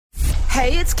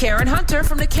Hey, it's Karen Hunter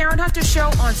from The Karen Hunter Show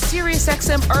on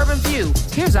SiriusXM Urban View.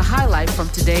 Here's a highlight from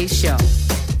today's show.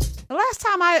 The last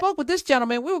time I spoke with this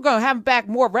gentleman, we were going to have him back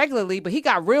more regularly, but he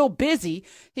got real busy.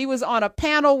 He was on a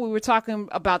panel. We were talking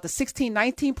about the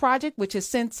 1619 Project, which has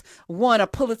since won a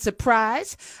Pulitzer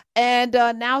Prize. And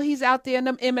now he's out there in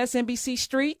the MSNBC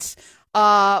streets,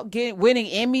 winning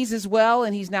Emmys as well.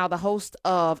 And he's now the host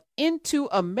of Into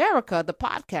America, the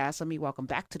podcast. Let me welcome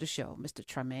back to the show, Mr.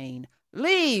 Trymaine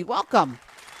Lee. Welcome.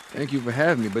 Thank you for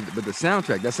having me. But the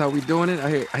soundtrack, that's how we doing it? I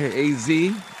hear AZ,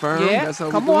 Firm, yeah, that's how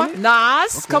we come doing on. it?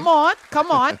 Nas, Okay. come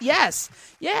on. Yes.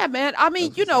 Yeah, man. I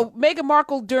mean, you know, Meghan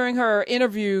Markle during her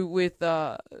interview with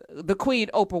the Queen,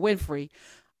 Oprah Winfrey,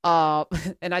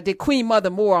 and I did Queen Mother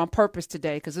more on purpose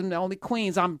today because I'm the only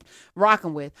queens I'm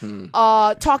rocking with,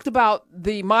 talked about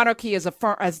the monarchy as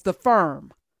the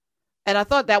firm. And I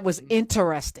thought that was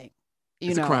interesting.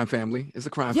 It's a crime family. It's a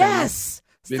crime family. Yes.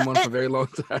 Been one for a very long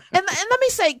time. And let me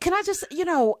say, can I just,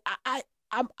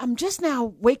 I'm just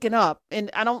now waking up,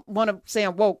 and I don't want to say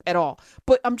I'm woke at all,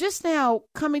 but I'm just now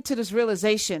coming to this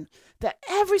realization that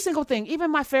every single thing,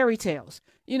 even my fairy tales,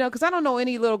 because I don't know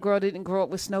any little girl that didn't grow up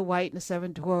with Snow White and the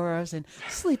Seven Dwarfs and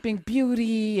Sleeping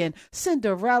Beauty and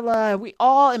Cinderella. And we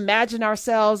all imagine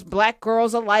ourselves, black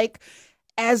girls alike,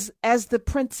 as the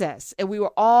princess, and we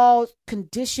were all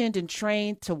conditioned and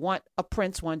trained to want a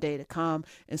prince one day to come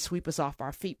and sweep us off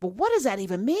our feet. But what does that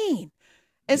even mean?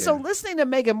 And so listening to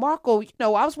Meghan Markle, I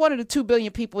was one of the 2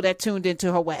 billion people that tuned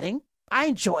into her wedding. I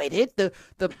enjoyed it.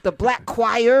 The black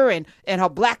choir and her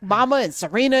black mama and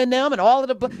Serena and them and all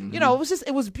of the,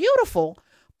 it was beautiful.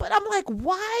 But I'm like,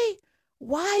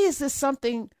 why is this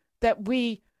something that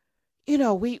we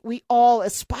all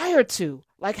aspire to?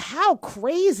 Like, how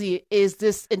crazy is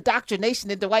this indoctrination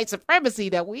into white supremacy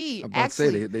that we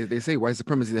actually... They say white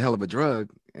supremacy is a hell of a drug,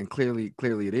 and clearly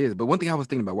it is. But one thing I was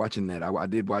thinking about watching that, I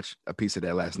did watch a piece of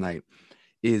that last night,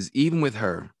 is even with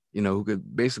her, who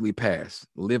could basically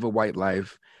live a white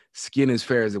life, skin as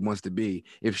fair as it wants to be,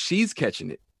 if she's catching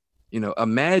it,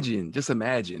 imagine,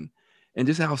 and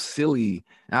just how silly,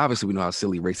 obviously we know how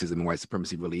silly racism and white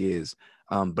supremacy really is,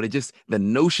 but it just, the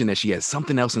notion that she has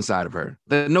something else inside of her,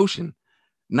 the notion,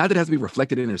 not that it has to be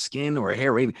reflected in her skin or her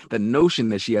hair, or anything, the notion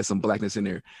that she has some blackness in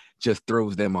there just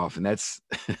throws them off, and that's,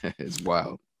 it's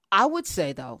wild. I would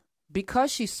say, though,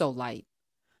 because she's so light,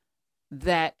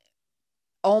 that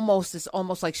it's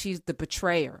almost like she's the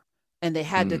betrayer, and they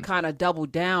had to kind of double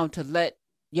down to let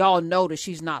y'all know that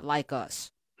she's not like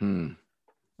us.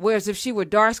 Whereas if she were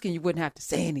dark skinned, you wouldn't have to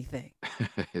say anything.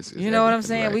 You know what I'm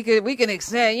saying? Right. We can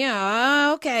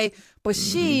say, okay. But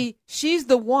she's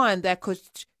the one that could,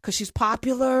 because she's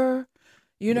popular,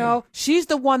 she's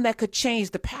the one that could change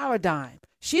the paradigm.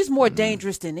 She's more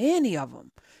dangerous than any of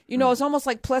them. It's almost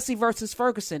like Plessy versus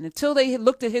Ferguson. Until they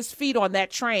looked at his feet on that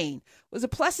train. Was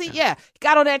it Plessy? Yeah. He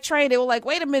got on that train. They were like,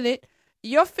 wait a minute.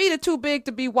 Your feet are too big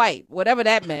to be white. Whatever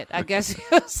that meant. I guess it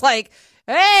was like,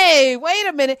 hey, wait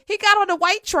a minute. He got on the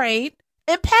white train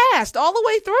and passed all the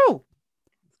way through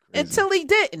until he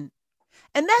didn't.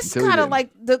 And that's kind of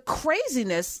like the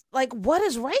craziness. Like, what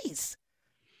is race?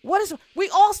 We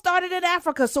all started in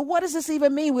Africa. So what does this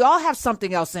even mean? We all have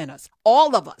something else in us.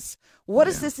 All of us. What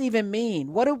does this even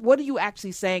mean? What are you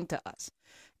actually saying to us?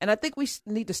 And I think we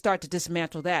need to start to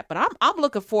dismantle that. But I'm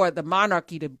looking for the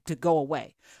monarchy to go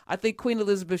away. I think Queen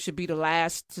Elizabeth should be the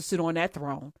last to sit on that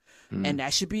throne. And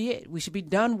that should be it. We should be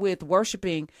done with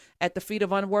worshiping at the feet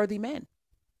of unworthy men.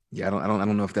 Yeah, I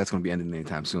don't know if that's going to be ending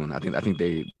anytime soon. I think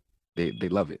they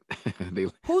love it.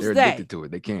 They're addicted to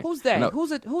it. They can't. Who's they?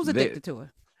 Who's addicted to it?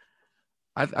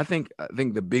 I think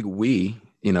the big we,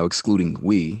 excluding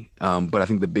we, but I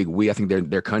think the big we, I think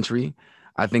their country,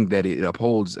 I think that it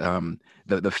upholds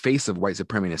the face of white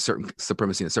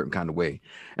supremacy in a certain kind of way.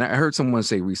 And I heard someone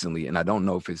say recently, and I don't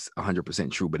know if it's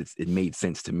 100% true, but it made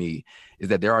sense to me, is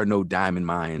that there are no diamond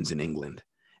mines in England.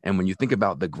 And when you think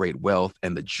about the great wealth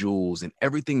and the jewels and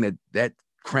everything that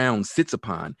crown sits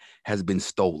upon has been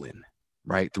stolen,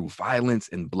 right? Through violence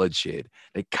and bloodshed.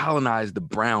 They colonized the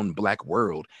black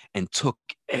world and took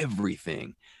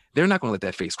everything. They're not going to let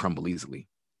that face crumble easily,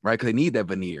 right? Because they need that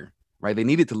veneer, right? They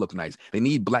need it to look nice. They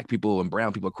need black people and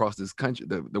brown people across this country,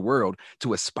 the world,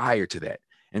 to aspire to that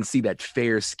and see that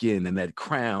fair skin and that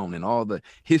crown and all the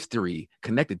history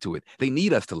connected to it. They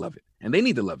need us to love it, and they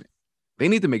need to love it. They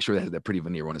need to make sure that has that pretty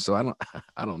veneer on it. So I don't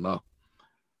know.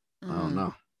 I don't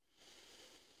know.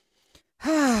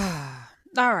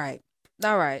 All right.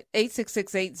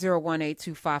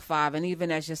 866-801-8255. And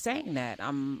even as you're saying that,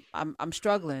 I'm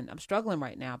struggling. I'm struggling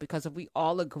right now because if we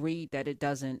all agreed that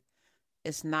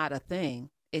it's not a thing,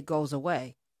 it goes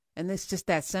away. And it's just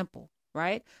that simple.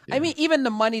 right? Yeah. I mean, even the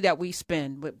money that we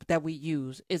spend, that we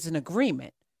use, is an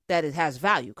agreement that it has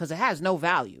value, because it has no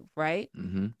value, right?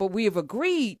 Mm-hmm. But we have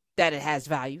agreed that it has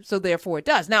value, so therefore it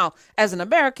does. Now, as an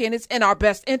American, it's in our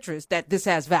best interest that this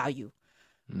has value,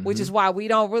 which is why we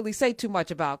don't really say too much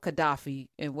about Gaddafi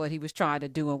and what he was trying to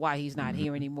do and why he's not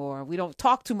here anymore. We don't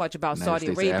talk too much about Saudi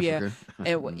Arabia.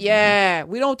 And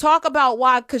we don't talk about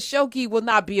why Khashoggi will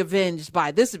not be avenged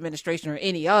by this administration or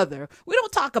any other. We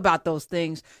don't talk about those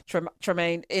things,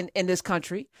 Tremaine, in this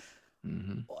country.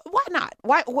 Why not?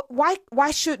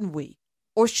 Why shouldn't we?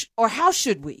 Or how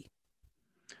should we?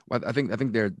 Well, I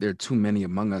think there are too many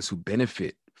among us who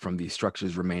benefit from these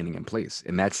structures remaining in place,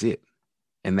 and that's it.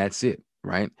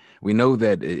 Right? We know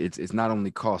that it's not only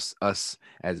costs us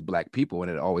as Black people,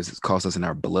 and it always costs us in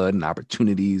our blood and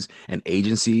opportunities and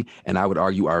agency, and I would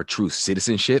argue our true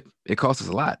citizenship. It costs us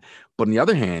a lot. But on the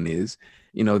other hand is,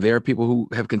 there are people who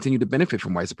have continued to benefit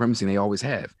from white supremacy, and they always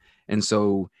have. And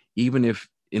so even if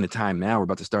in a time now we're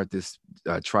about to start this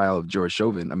trial of Derek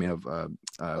Chauvin,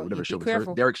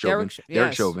 Derek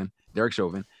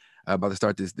Chauvin, about to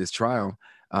start this trial.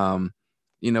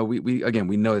 We know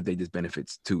that they just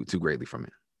benefit too greatly from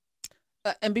it.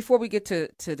 And before we get to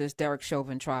this Derek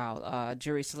Chauvin trial,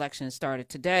 jury selection started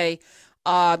today.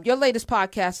 Your latest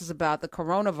podcast is about the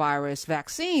coronavirus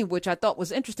vaccine, which I thought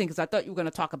was interesting because I thought you were going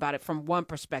to talk about it from one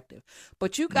perspective.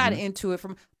 But you got into it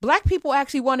from Black people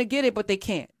actually want to get it, but they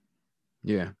can't.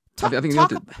 Yeah. Talk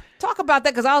about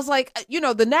that, because I was like,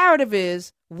 the narrative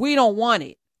is we don't want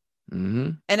it.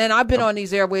 And then I've been on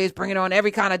these airways bringing on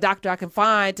every kind of doctor I can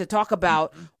find to talk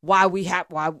about why we have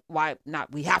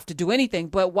to do anything,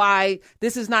 but why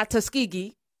this is not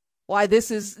Tuskegee, why this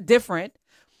is different.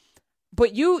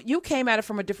 But you came at it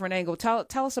from a different angle. Tell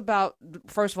us about,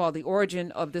 first of all, the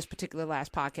origin of this particular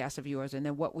last podcast of yours, and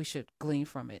then what we should glean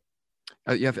from it.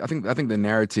 I think the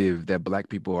narrative that Black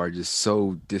people are just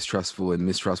so distrustful and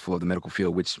mistrustful of the medical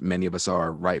field, which many of us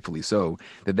are, rightfully so,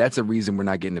 that's a reason we're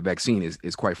not getting the vaccine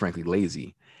is quite frankly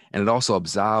lazy. And it also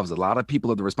absolves a lot of people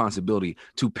of the responsibility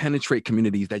to penetrate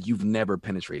communities that you've never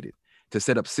penetrated, to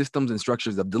set up systems and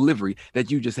structures of delivery that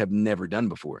you just have never done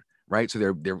before. Right. So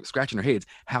they're scratching their heads.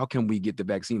 How can we get the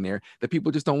vaccine there? The people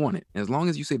just don't want it. And as long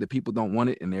as you say the people don't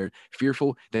want it and they're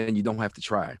fearful, then you don't have to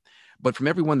try. But from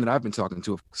everyone that I've been talking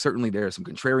to, certainly there are some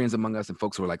contrarians among us and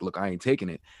folks who are like, look, I ain't taking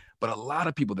it. But a lot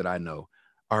of people that I know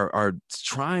are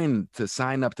trying to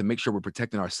sign up to make sure we're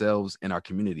protecting ourselves and our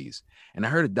communities. And I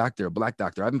heard a Black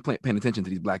doctor, I've been paying attention to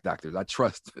these Black doctors. I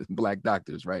trust Black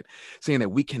doctors, right? Saying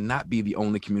that we cannot be the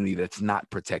only community that's not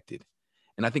protected.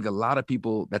 And I think a lot of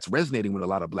people, that's resonating with a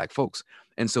lot of Black folks.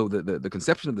 And so the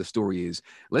conception of the story is,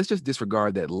 let's just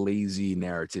disregard that lazy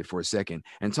narrative for a second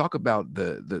and talk about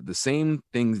the same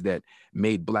things that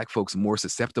made Black folks more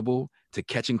susceptible to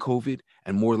catching COVID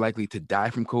and more likely to die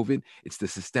from COVID. It's the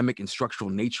systemic and structural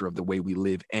nature of the way we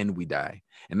live and we die.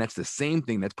 And that's the same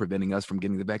thing that's preventing us from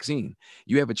getting the vaccine.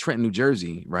 You have a Trenton, New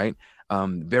Jersey, right?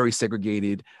 Very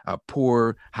segregated,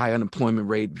 poor, high unemployment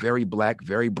rate, very Black,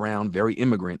 very brown, very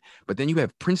immigrant. But then you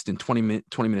have Princeton 20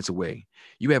 minutes away.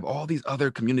 You have all these other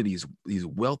communities, these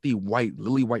wealthy white,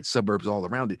 lily white suburbs all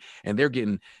around it. And they're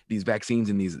getting these vaccines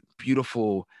in these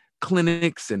beautiful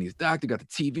clinics, and these doctors got the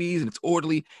TVs, and it's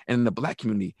orderly. And in the Black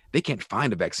community, they can't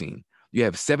find a vaccine. You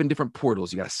have 7 different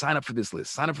portals. You got to sign up for this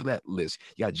list, sign up for that list.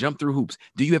 You got to jump through hoops.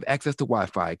 Do you have access to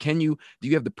Wi-Fi? Do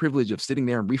you have the privilege of sitting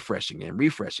there and refreshing and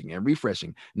refreshing and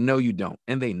refreshing? No, you don't.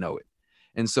 And they know it.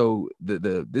 And so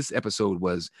this episode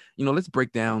was, let's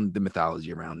break down the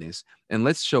mythology around this, and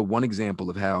let's show one example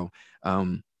of how,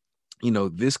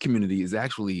 this community is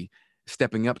actually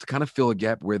stepping up to kind of fill a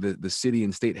gap where the city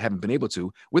and state haven't been able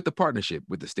to, with the partnership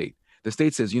with the state. The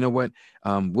state says, you know what,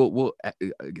 we'll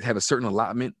have a certain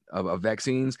allotment of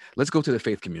vaccines. Let's go to the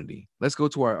faith community. Let's go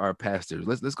to our pastors.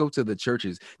 Let's go to the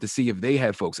churches to see if they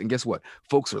have folks. And guess what?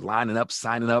 Folks are lining up,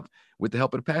 signing up with the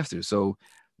help of the pastors. So,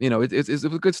 it was a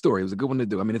good story. It was a good one to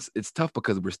do. I mean, it's tough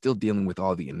because we're still dealing with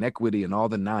all the inequity and all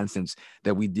the nonsense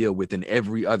that we deal with in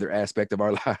every other aspect of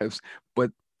our lives.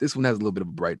 But this one has a little bit of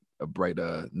a bright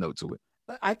note to it.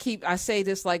 I say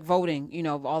this like voting,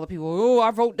 all the people,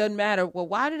 our vote doesn't matter. Well,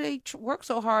 why do they work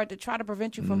so hard to try to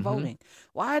prevent you from voting?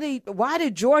 Why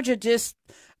did Georgia just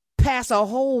pass a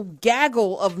whole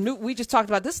gaggle of we just talked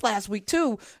about this last week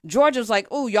too. Georgia's like,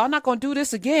 oh, y'all not going to do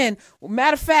this again.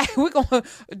 Matter of fact, we're going to,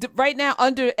 right now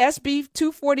under SB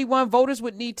 241, voters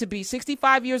would need to be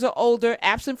 65 years or older,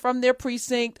 absent from their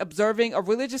precinct, observing a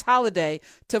religious holiday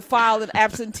to file an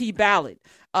absentee ballot.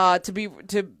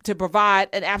 To provide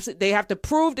an they have to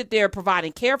prove that they're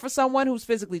providing care for someone who's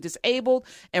physically disabled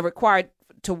and required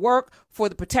to work for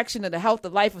the protection of the health, the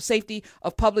life, or safety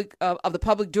of the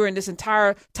public during this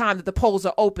entire time that the polls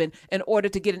are open in order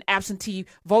to get an absentee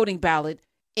voting ballot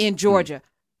in Georgia.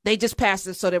 They just passed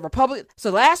it. So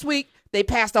last week they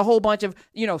passed a whole bunch of,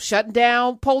 shutting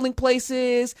down polling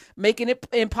places, making it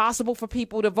impossible for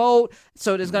people to vote.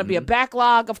 So there's going to be a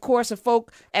backlog, of course, of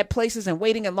folk at places and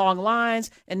waiting in long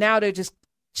lines. And now they're just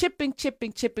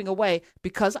chipping away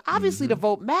because obviously the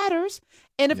vote matters.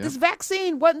 And if this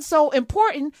vaccine wasn't so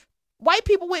important, white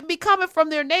people wouldn't be coming from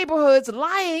their neighborhoods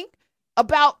lying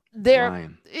about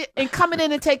and coming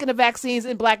in and taking the vaccines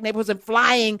in black neighborhoods and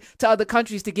flying to other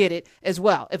countries to get it as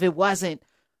well, if it wasn't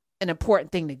an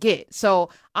important thing to get. So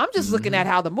I'm just looking at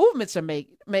how the movements are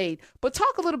made. But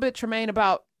talk a little bit, Tremaine,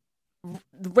 about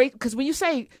race, because when you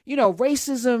say,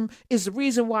 racism is the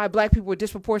reason why black people were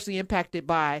disproportionately impacted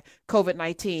by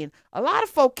COVID-19, a lot of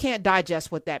folk can't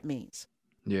digest what that means.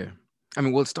 Yeah. I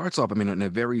mean, well, it starts off, in a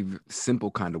very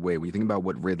simple kind of way. When you think about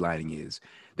what redlining is,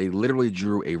 they literally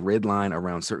drew a red line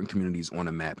around certain communities on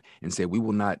a map and said, we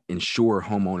will not ensure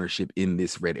home ownership in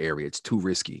this red area. It's too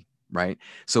risky, right?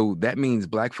 So that means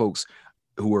black folks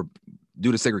who were,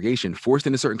 due to segregation, forced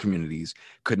into certain communities,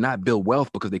 could not build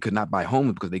wealth because they could not buy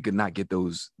homes because they could not get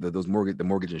the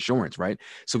mortgage insurance, right?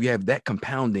 So you have that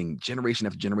compounding generation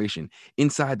after generation.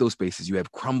 Inside those spaces, you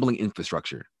have crumbling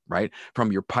infrastructure, right?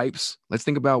 From your pipes. Let's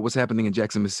think about what's happening in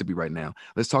Jackson, Mississippi right now.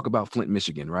 Let's talk about Flint,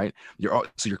 Michigan, right?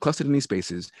 You're clustered in these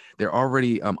spaces. They're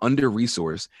already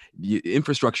under-resourced,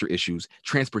 infrastructure issues,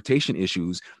 transportation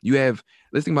issues.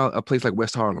 Let's think about a place like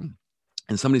West Harlem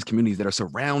and some of these communities that are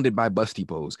surrounded by bus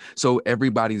depots. So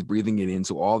everybody's breathing it in.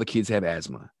 So all the kids have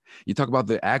asthma. You talk about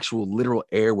the actual literal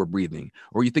air we're breathing,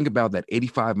 or you think about that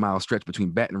 85-mile stretch between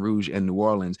Baton Rouge and New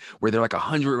Orleans, where there are like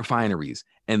 100 refineries.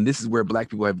 And this is where black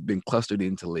people have been clustered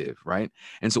in to live, right?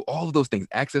 And so all of those things,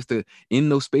 access to in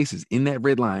those spaces, in that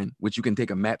red line, which you can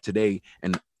take a map today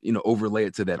and, overlay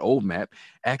it to that old map,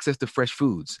 access to fresh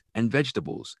foods and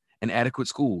vegetables and adequate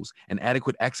schools and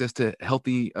adequate access to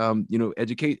healthy,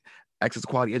 access to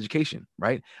quality education,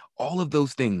 right? All of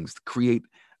those things create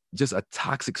just a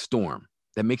toxic storm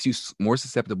that makes you more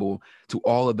susceptible to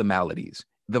all of the maladies,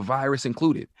 the virus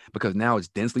included, because now it's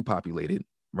densely populated,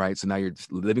 right? So now you're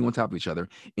living on top of each other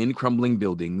in crumbling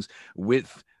buildings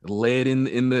with lead in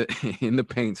the in the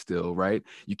paint still, right?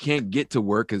 You can't get to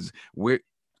work because where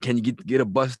can you get a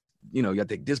bus? You got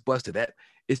to take this bus to that.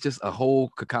 It's just a whole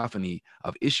cacophony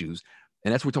of issues.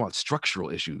 And that's what we're talking about,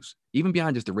 structural issues, even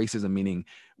beyond just the racism, meaning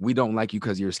we don't like you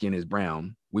because your skin is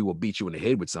brown. We will beat you in the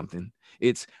head with something.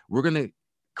 We're going to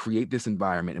create this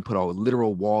environment and put a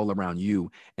literal wall around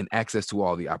you and access to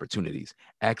all the opportunities,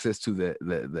 access to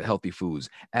the healthy foods,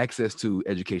 access to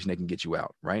education that can get you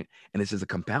out, right? And it's just a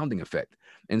compounding effect.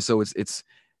 And so it's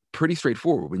pretty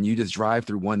straightforward when you just drive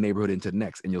through one neighborhood into the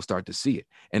next and you'll start to see it.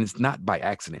 And it's not by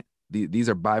accident. These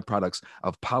are byproducts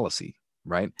of policy.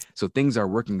 Right. So things are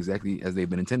working exactly as they've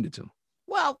been intended to.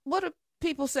 Well, what do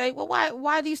people say? Well,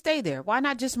 why do you stay there? Why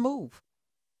not just move,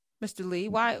 Mr. Lee?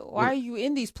 Why are you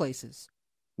in these places?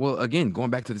 Well, again,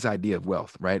 going back to this idea of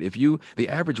wealth, right? The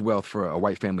average wealth for a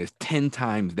white family is 10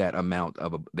 times that amount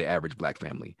of the average black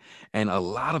family. And a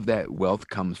lot of that wealth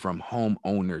comes from home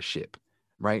ownership,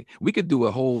 right? We could do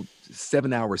a whole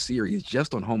 7-hour series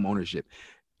just on home ownership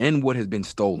and what has been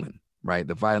stolen. Right,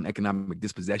 the violent economic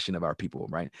dispossession of our people,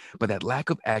 right? But that lack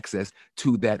of access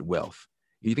to that wealth.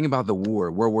 You think about the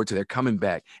war, World War II, they're coming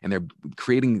back and they're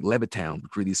creating Levittown,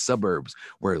 these suburbs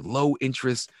where low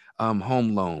interest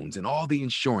home loans and all the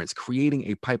insurance, creating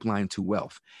a pipeline to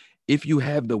wealth. If you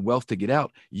have the wealth to get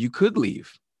out, you could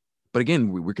leave. But again,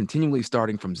 we're continually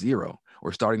starting from 0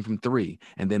 or starting from 3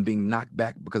 and then being knocked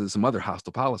back because of some other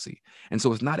hostile policy. And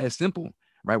so it's not as simple.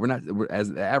 Right. We're as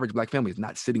the average black family is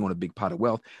not sitting on a big pot of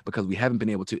wealth because we haven't been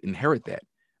able to inherit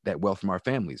that wealth from our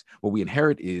families. What we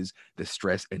inherit is the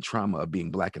stress and trauma of being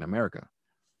black in America.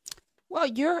 Well,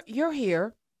 you're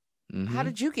here. Mm-hmm. How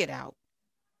did you get out?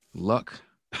 Luck.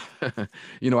 I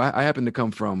happen to come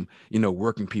from,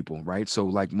 working people. Right. So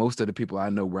like most of the people I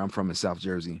know where I'm from in South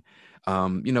Jersey,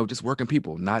 just working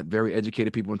people, not very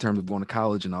educated people in terms of going to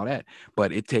college and all that.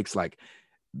 But it takes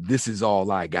this is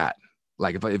all I got.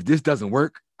 Like if this doesn't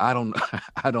work, I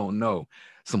don't know.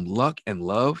 Some luck and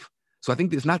love. So I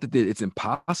think it's not that it's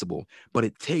impossible, but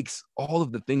it takes all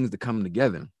of the things to come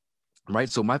together, right?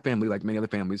 So my family, like many other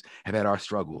families, have had our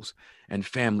struggles and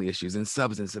family issues and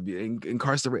substance abuse,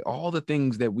 incarcerate, all the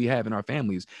things that we have in our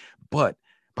families. But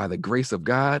by the grace of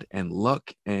God and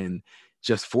luck and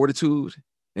just fortitude,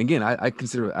 again, I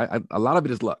consider a lot of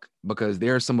it is luck because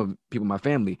there are some of people in my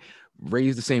family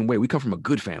raised the same way. We come from a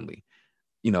good family.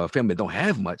 A family that don't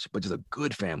have much, but just a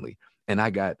good family. and I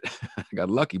got I got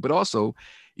lucky. But also,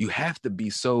 you have to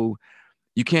be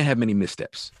you can't have many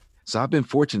missteps. So I've been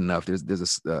fortunate enough.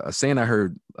 There's a saying I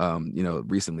heard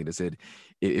recently that said,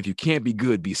 if you can't be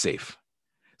good, be safe.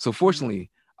 So fortunately,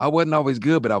 I wasn't always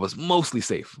good, but I was mostly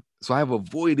safe. So I've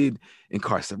avoided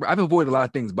incarceration. I've avoided a lot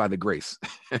of things by the grace.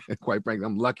 Quite frankly,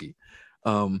 I'm lucky.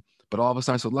 But all of us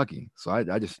aren't so lucky. So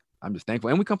I'm just thankful.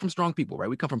 And we come from strong people, right?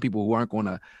 We come from people who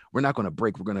we're not gonna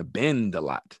break. We're gonna bend a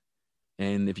lot.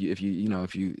 And if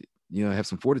you have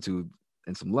some fortitude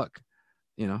and some luck,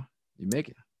 you make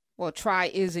it. Well, Try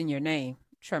is in your name.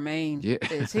 Tremaine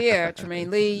is here.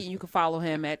 Tremaine Lee. You can follow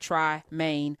him at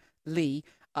Trymaine Lee.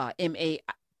 MAINELEE.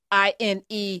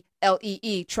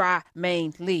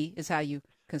 Trymaine Lee is how you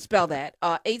can spell that.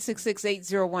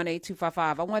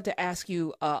 866-801-8255. I wanted to ask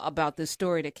you about this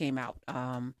story that came out.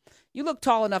 You look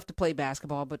tall enough to play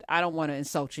basketball, but I don't want to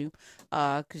insult you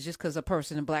because a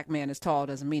person, a black man, is tall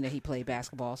doesn't mean that he played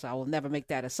basketball, so I will never make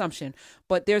that assumption.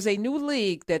 But there's a new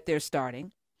league that they're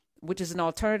starting, which is an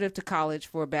alternative to college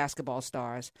for basketball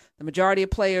stars. The majority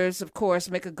of players, of course,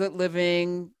 make a good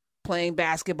living playing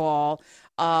basketball.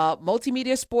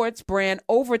 Multimedia sports brand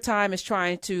Overtime is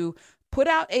trying to put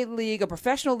out a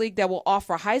professional league that will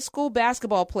offer high school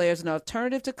basketball players an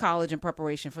alternative to college in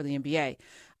preparation for the NBA.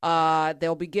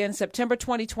 They'll begin September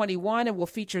 2021 and will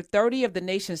feature 30 of the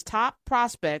nation's top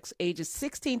prospects ages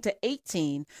 16 to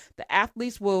 18. The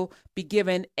athletes will be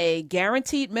given a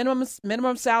guaranteed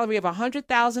minimum salary of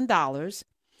 $100,000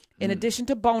 in addition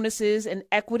to bonuses and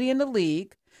equity in the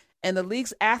league. And the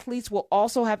league's athletes will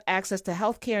also have access to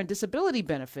health care and disability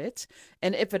benefits.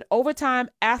 And if an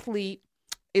Overtime elite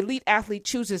athlete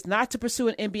chooses not to pursue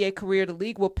an NBA career, the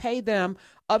league will pay them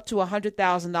up to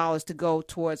 $100,000 to go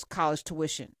towards college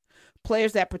tuition.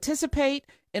 Players that participate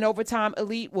in Overtime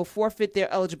Elite will forfeit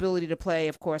their eligibility to play,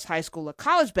 of course, high school or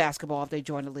college basketball if they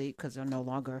join the league because they're no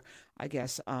longer, I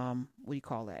guess, what do you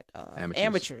call that?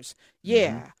 Amateurs.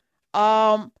 Yeah.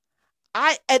 Mm-hmm.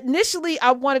 I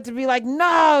wanted to be like,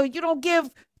 no, you don't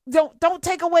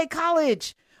take away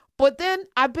college. But then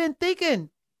I've been thinking,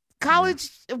 college,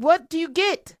 what do you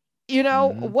get?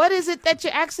 What is it that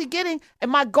you're actually getting? And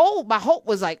my hope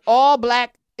was like all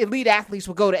black elite athletes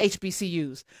will go to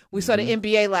HBCUs. We saw the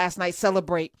NBA last night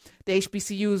celebrate the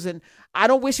HBCUs, and I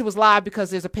don't wish it was live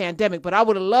because there's a pandemic, but I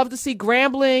would have loved to see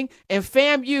Grambling and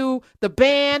FAMU, the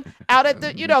band, out at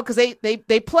the, because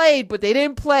they played, but they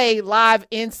didn't play live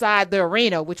inside the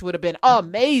arena, which would have been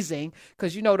amazing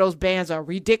because, those bands are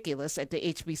ridiculous at the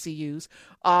HBCUs.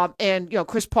 And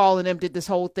Chris Paul and them did this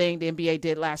whole thing the NBA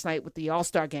did last night with the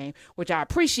All-Star game, which I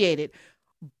appreciated.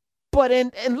 But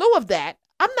in lieu of that,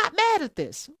 I'm not mad at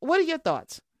this. What are your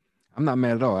thoughts? I'm not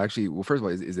mad at all. Actually, well, first of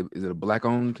all, is it a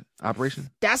black-owned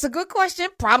operation? That's a good question.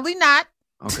 Probably not.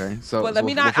 Okay, so but let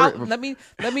me.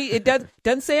 It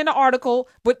doesn't say in the article,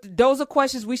 but those are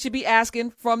questions we should be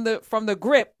asking from the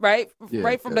grip, right? Yeah,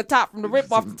 right from the top, from the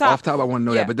rip off the top. Off top, I want to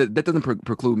know that, but that doesn't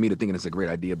preclude me to thinking it's a great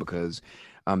idea because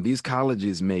these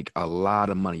colleges make a lot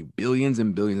of money, billions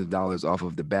and billions of dollars off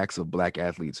of the backs of black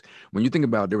athletes. When you think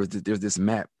about there's this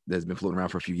map that's been floating around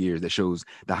for a few years that shows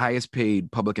the highest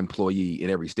paid public employee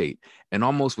in every state, and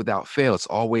almost without fail, it's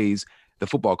always the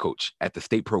football coach at the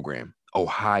state program,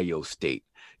 Ohio State,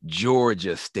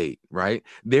 Georgia State, right?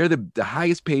 They're the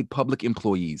highest paid public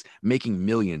employees making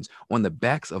millions on the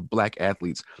backs of black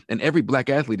athletes. And every black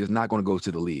athlete is not going to go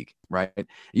to the league, right?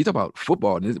 You talk about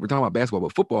football, we're talking about basketball,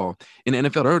 but football in the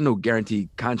NFL, there are no guaranteed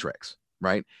contracts,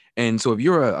 right? And so if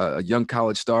you're a young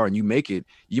college star and you make it,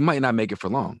 you might not make it for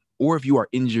long. Or if you are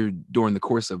injured during the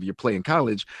course of your play in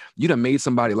college, you done made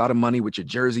somebody a lot of money with your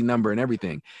jersey number and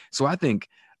everything. So I think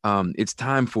it's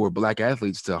time for black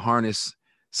athletes to harness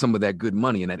some of that good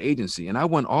money in that agency. And I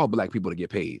want all black people to get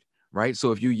paid, right?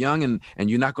 So if you're young and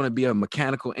you're not going to be a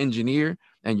mechanical engineer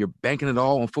and you're banking it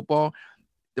all on football,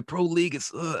 the pro league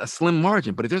is a slim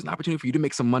margin. But if there's an opportunity for you to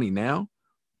make some money now,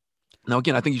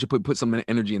 again, I think you should put some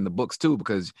energy in the books too,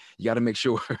 because you got to make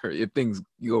sure if things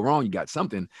go wrong, you got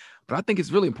something. But I think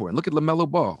it's really important. Look at LaMelo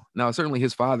Ball. Now, certainly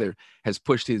his father has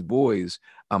pushed his boys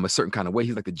a certain kind of way.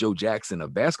 He's like the Joe Jackson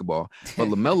of basketball. But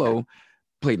LaMelo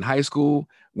played in high school,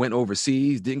 went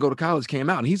overseas, didn't go to college, came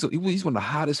out, and he's one of the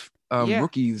hottest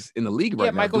rookies in the league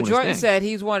right now. Michael Jordan said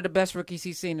he's one of the best rookies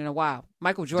he's seen in a while.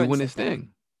 Michael Jordan doing his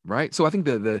thing, right? So I think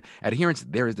the adherence,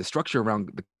 there is the structure around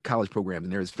the college programs,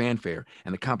 and there is fanfare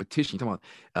and the competition. You're talking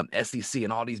about SEC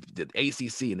and all these, the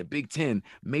ACC and the Big Ten,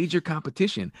 major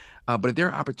competition. But if there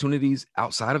are opportunities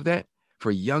outside of that, for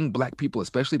young Black people,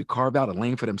 especially to carve out a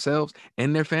lane for themselves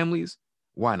and their families,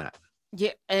 why not?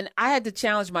 Yeah, and I had to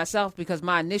challenge myself because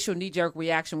my initial knee-jerk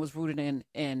reaction was rooted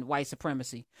in white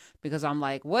supremacy. Because I'm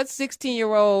like, what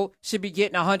 16-year-old should be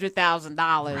getting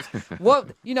 $100,000?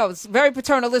 What, it's very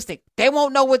paternalistic. They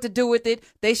won't know what to do with it.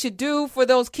 They should do for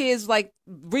those kids like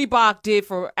Reebok did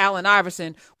for Allen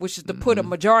Iverson, which is to put a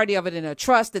majority of it in a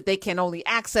trust that they can only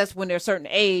access when they're a certain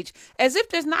age, as if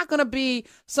there's not going to be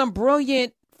some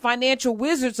brilliant financial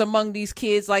wizards among these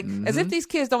kids, like as if these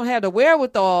kids don't have the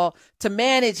wherewithal to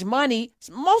manage money.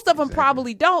 Most of them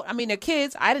probably don't. I mean, they're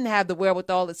kids. I didn't have the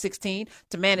wherewithal at 16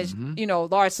 to manage,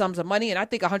 large sums of money. And I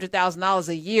think $100,000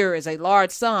 a year is a large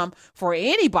sum for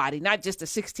anybody, not just a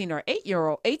 16 or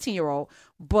 18-year-old.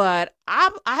 But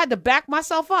I had to back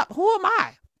myself up. Who am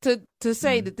I to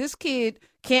say that this kid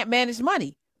can't manage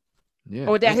money? Yeah.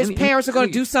 Or that his parents are going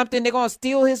to do something, they're going to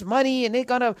steal his money, and they're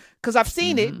going to, because I've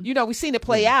seen it, we've seen it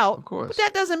play out. Of course. But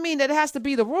that doesn't mean that it has to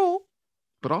be the rule.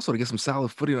 But also to get some solid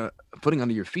footing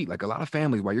under your feet. Like a lot of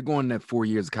families, while you're going that 4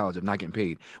 years of college of not getting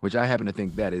paid, which I happen to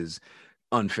think that is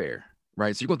unfair,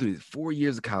 right? So you're going through these 4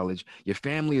 years of college, your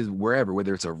family is wherever,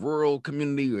 whether it's a rural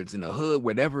community or it's in a hood,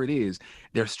 whatever it is,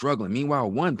 they're struggling. Meanwhile,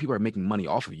 people are making money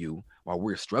off of you while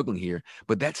we're struggling here.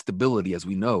 But that stability, as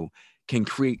we know, can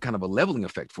create kind of a leveling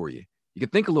effect for you. You can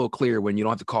think a little clearer when you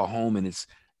don't have to call home and it's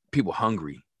people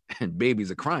hungry and babies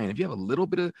are crying. If you have a little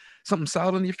bit of something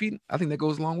solid on your feet, I think that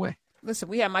goes a long way. Listen,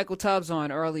 we had Michael Tubbs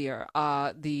on earlier,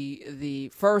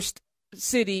 the first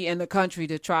city in the country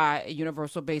to try a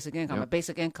universal basic income, a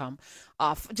basic income,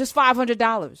 just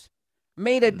 $500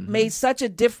 made such a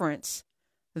difference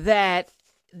that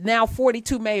now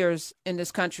 42 mayors in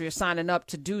this country are signing up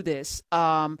to do this.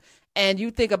 And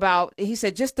you think about, he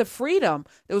said, just the freedom.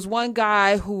 There was one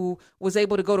guy who was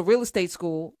able to go to real estate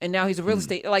school, and now he's a real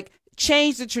estate,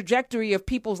 changed the trajectory of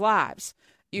people's lives.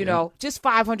 Just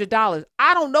 $500.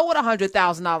 I don't know what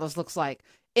 $100,000 looks like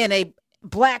in a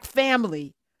black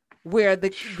family where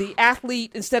the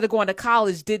athlete, instead of going to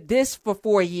college, did this for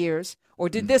 4 years or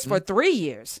did this for 3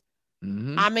 years.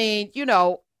 I mean,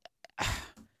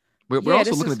 We're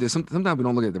also looking at this. Sometimes we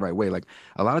don't look at it the right way. Like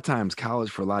a lot of times college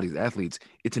for a lot of these athletes,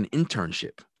 it's an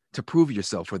internship to prove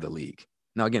yourself for the league.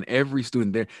 Now, again, every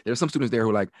student there are some students there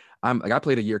who are like, I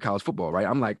played a year of college football, right?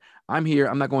 I'm here.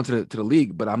 I'm not going to the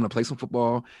league, but I'm going to play some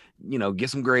football, get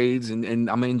some grades and I'm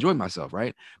going to enjoy myself.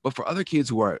 Right. But for other kids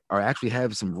who are actually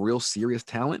have some real serious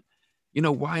talent,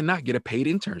 why not get a paid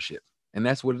internship? And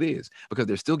that's what it is, because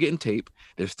they're still getting tape.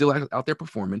 They're still out there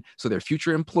performing. So their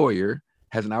future employer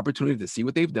has an opportunity to see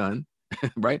what they've done,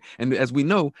 right? And as we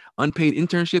know, unpaid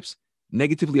internships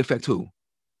negatively affect who?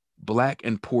 Black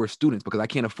and poor students, because I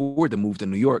can't afford to move to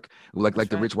New York like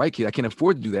the rich white kid. I can't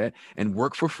afford to do that and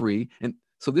work for free. And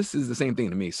so this is the same thing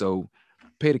to me. So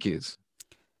pay the kids.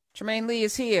 Trymaine Lee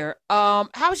is here. How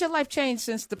has your life changed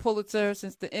since the Pulitzer,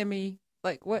 since the Emmy?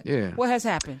 Like what has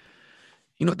happened?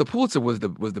 The Pulitzer was the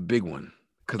big one,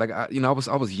 because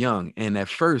I was young, and at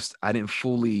first I didn't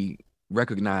fully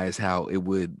recognize how it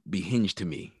would be hinged to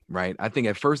me, right? I think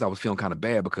at first I was feeling kind of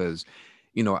bad because,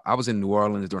 I was in New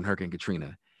Orleans during Hurricane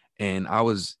Katrina, and I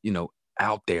was,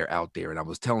 out there, and I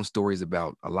was telling stories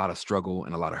about a lot of struggle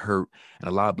and a lot of hurt and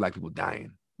a lot of Black people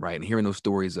dying, right? And hearing those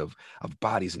stories of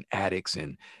bodies in attics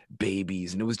and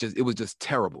babies, and it was just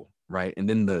terrible, right? And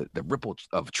then the ripple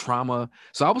of trauma.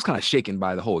 So I was kind of shaken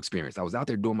by the whole experience. I was out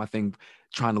there doing my thing,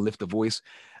 trying to lift the voice.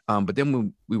 But then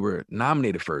when we were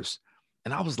nominated first,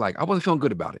 and I was like, I wasn't feeling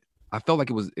good about it. I felt like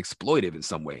it was exploitive in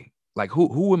some way. Like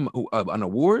an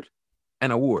award? An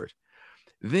award.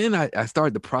 Then I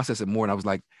started to process it more, and I was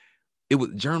like,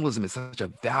 journalism is such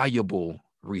a valuable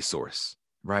resource,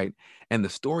 right? And the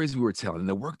stories we were telling,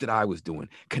 the work that I was doing,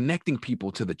 connecting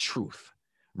people to the truth,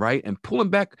 right? And pulling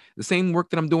back the same work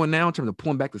that I'm doing now in terms of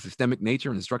pulling back the systemic nature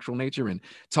and the structural nature and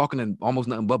talking to almost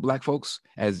nothing but Black folks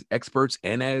as experts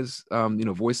and as,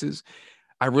 voices.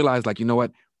 I realized, like, you know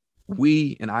what?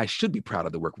 We and I should be proud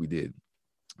of the work we did.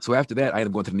 So after that, I ended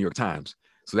up going to the New York Times.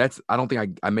 So I don't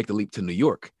think I make the leap to New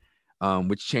York,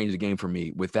 which changed the game for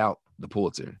me without the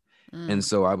Pulitzer. And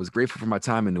so I was grateful for my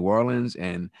time in New Orleans,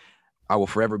 and I will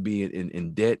forever be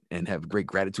in debt and have great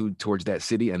gratitude towards that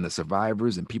city and the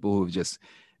survivors and people who just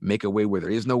make a way where there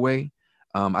is no way.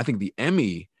 I think the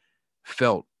Emmy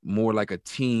felt more like a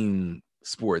team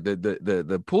sport.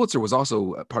 The Pulitzer was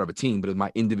also a part of a team, but it was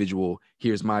my individual,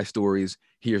 here's my stories,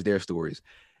 here's their stories.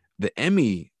 The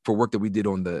Emmy for work that we did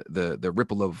on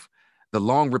the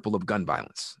long ripple of gun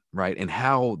violence, right? And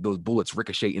how those bullets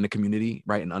ricochet in the community,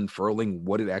 right? And unfurling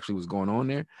what it actually was going on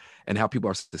there, and how people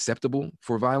are susceptible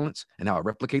for violence and how it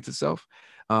replicates itself.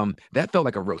 That felt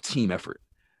like a real team effort,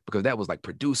 because that was like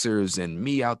producers and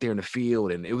me out there in the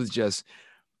field. And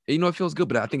it it feels good,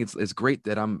 but I think it's great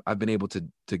that I've been able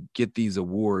to get these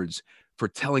awards for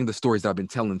telling the stories that I've been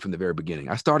telling from the very beginning.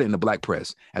 I started in the Black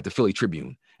press at the Philly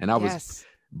Tribune, and I was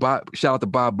shout out to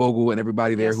Bob Bogle and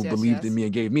everybody there who believed in me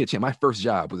and gave me a chance. My first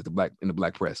job was in the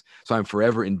Black press, so I'm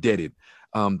forever indebted.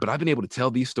 But I've been able to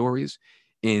tell these stories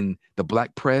in the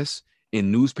Black press,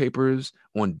 in newspapers,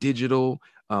 on digital,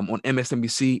 on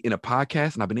MSNBC, in a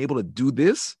podcast, and I've been able to do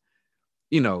this.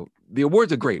 The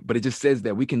awards are great, but it just says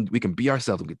that we can be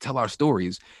ourselves, we can tell our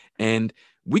stories, and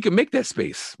we can make that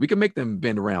space. We can make them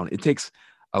bend around. It takes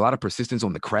a lot of persistence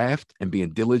on the craft and being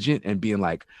diligent and being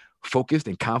like focused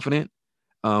and confident.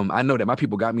 I know that my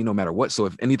people got me no matter what. So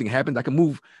if anything happens, I can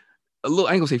move a little.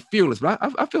 I ain't gonna say fearless, but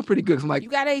I feel pretty good. I'm like, you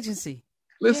got agency.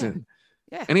 Listen,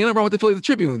 and ain't nothing wrong with the Philly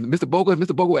Tribune. Mr. Bogle, if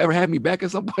Mr. Bogle ever had me back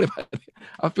at some point,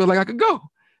 I feel like I could go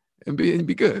and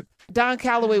be good. Don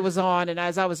Calloway was on, and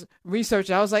as I was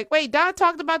researching, I was like, wait, Don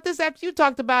talked about this after you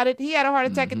talked about it. He had a heart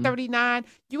attack at 39.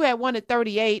 You had one at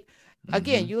 38.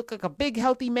 Again, you look like a big,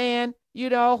 healthy man,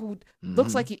 who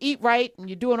looks like you eat right and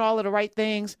you're doing all of the right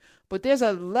things. But there's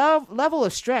a level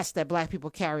of stress that Black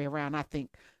people carry around, I think,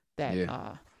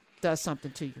 that does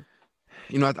something to you.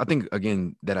 I think,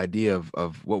 again, that idea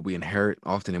of what we inherit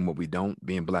often and what we don't,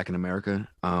 being Black in America,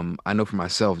 I know for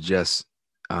myself, just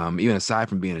even aside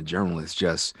from being a journalist,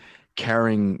 just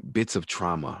carrying bits of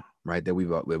trauma, right, that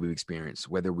we've experienced,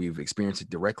 whether we've experienced it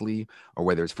directly or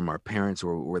whether it's from our parents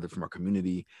or whether from our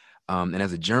community. And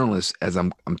as a journalist, as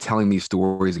I'm telling these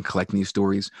stories and collecting these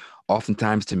stories,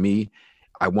 oftentimes to me,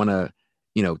 I want to,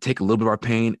 take a little bit of our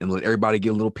pain and let everybody get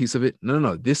a little piece of it.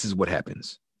 No, this is what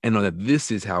happens. And know that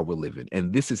this is how we're living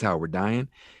and this is how we're dying.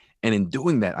 And in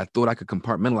doing that, I thought I could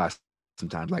compartmentalize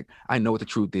sometimes. Like, I know what the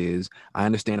truth is. I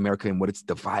understand America and what it's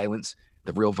the violence,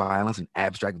 the real violence and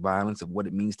abstract violence of what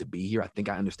it means to be here. I think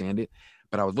I understand it.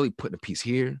 But I was really putting a piece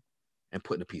here and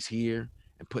putting a piece here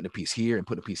and putting a piece here and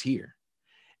putting a piece here.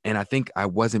 And I think I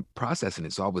wasn't processing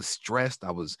it. So I was stressed. I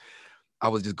was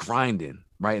just grinding,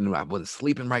 right? And I wasn't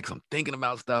sleeping right because I'm thinking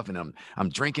about stuff and I'm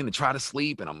drinking to try to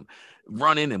sleep and I'm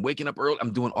running and waking up early.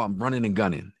 I'm running and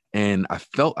gunning. And I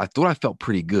thought I felt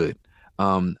pretty good.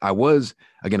 I was,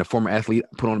 again, a former athlete,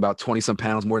 put on about 20 some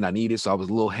pounds more than I needed. So I was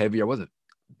a little heavier. I wasn't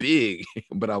big,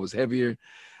 but I was heavier.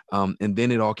 And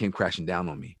then it all came crashing down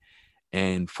on me.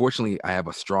 And fortunately, I have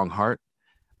a strong heart.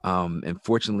 And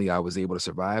fortunately, I was able to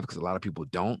survive because a lot of people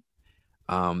don't.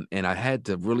 And I had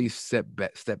to really step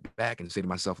back and say to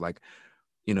myself, like,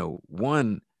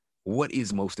 one, what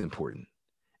is most important?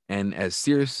 And as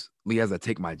seriously as I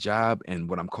take my job and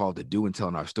what I'm called to do in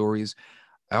telling our stories,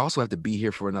 I also have to be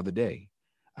here for another day.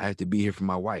 I have to be here for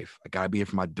my wife. I got to be here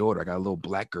for my daughter. I got a little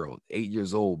Black girl, 8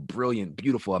 years old, brilliant,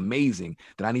 beautiful, amazing,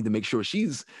 that I need to make sure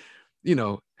she's,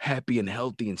 happy and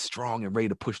healthy and strong and ready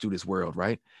to push through this world,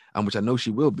 right? Which I know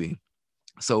she will be.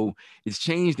 So it's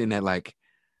changed in that, like,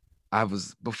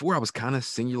 before I was kind of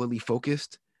singularly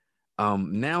focused.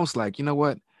 Now it's like, you know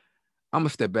what? I'm gonna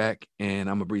step back and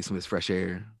I'm gonna breathe some of this fresh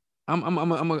air. I'm gonna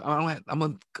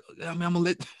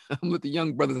let the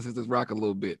young brothers and sisters rock a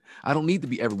little bit. I don't need to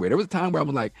be everywhere. There was a time where I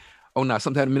was like, oh no,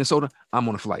 something happened in Minnesota, I'm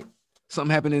on a flight.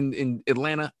 Something happened in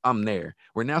Atlanta, I'm there.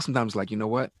 Where now sometimes, like, you know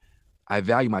what? I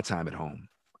value my time at home.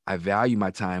 I value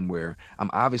my time where I'm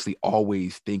obviously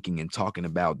always thinking and talking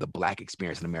about the Black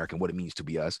experience in America and what it means to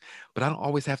be us, but I don't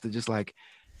always have to just like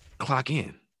clock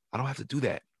in. I don't have to do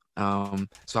that.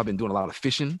 So I've been doing a lot of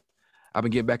fishing. I've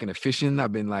been getting back into fishing.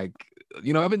 I've been like,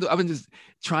 I've been just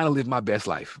trying to live my best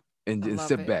life and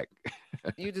sit back.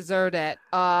 You deserve that.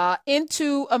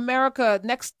 Into America,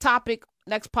 next topic,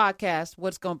 next podcast,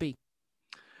 what's going to be?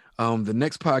 The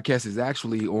next podcast is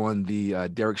actually on the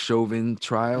Derek Chauvin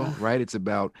trial, right? It's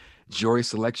about jury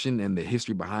selection and the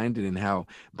history behind it and how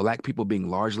Black people being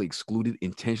largely excluded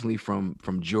intentionally from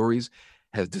juries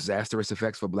has disastrous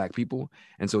effects for Black people.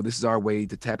 And so this is our way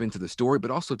to tap into the story,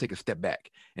 but also take a step back.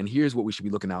 And here's what we should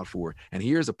be looking out for. And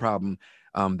here's a problem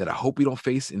that I hope we don't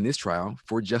face in this trial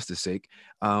for justice sake.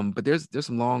 But there's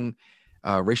some long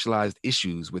racialized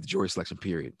issues with jury selection,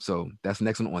 period. So that's the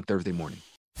next one on Thursday morning.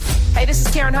 Hey, this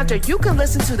is Karen Hunter. You can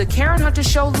listen to The Karen Hunter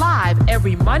Show live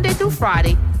every Monday through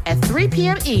Friday at 3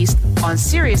 p.m. East on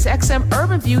SiriusXM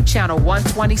Urban View Channel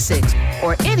 126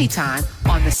 or anytime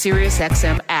on the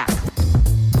SiriusXM app.